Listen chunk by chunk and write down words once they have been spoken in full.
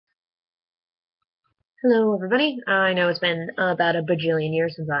Hello, everybody. I know it's been about a bajillion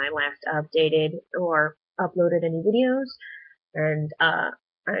years since I last updated or uploaded any videos, and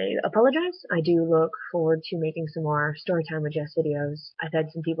I apologize. I do look forward to making some more Storytime with Jess videos. I've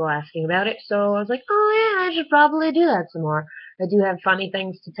had some people asking about it, so I was like, oh yeah, I should probably do that some more. I do have funny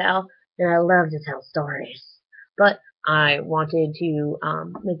things to tell, and I love to tell stories. But I wanted to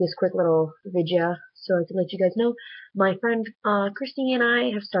make this quick little video so I could let you guys know. My friend Christy and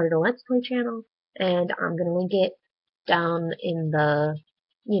I have started a Let's Play channel, and I'm gonna link it down in the,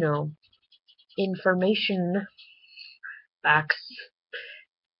 you know, information box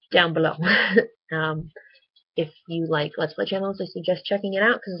down below. um, if you like Let's Play channels, I suggest checking it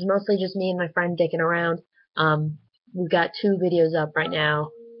out because it's mostly just me and my friend dicking around. Um, we've got 2 videos up right now,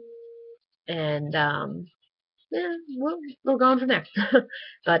 and yeah, we're going from there.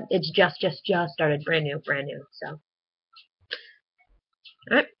 But it's just started, brand new, brand new. So,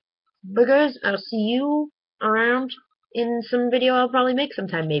 alright, but guys, I'll see you around in some video I'll probably make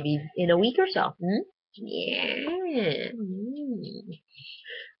sometime, maybe in a week or so. Hmm? Yeah.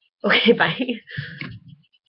 Okay, bye.